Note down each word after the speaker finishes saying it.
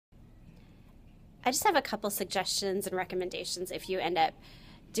I just have a couple suggestions and recommendations if you end up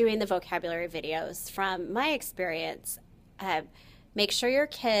doing the vocabulary videos. From my experience, uh, make sure your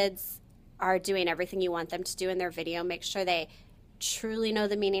kids are doing everything you want them to do in their video. Make sure they truly know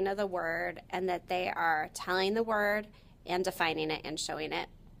the meaning of the word and that they are telling the word and defining it and showing it.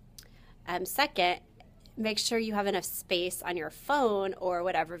 Second, make sure you have enough space on your phone or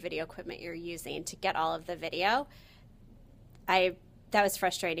whatever video equipment you're using to get all of the video. I That was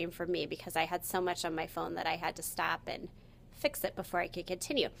frustrating for me because I had so much on my phone that I had to stop and fix it before I could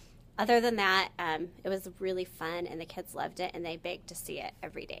continue. Other than that, it was really fun and the kids loved it and they begged to see it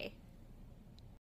every day.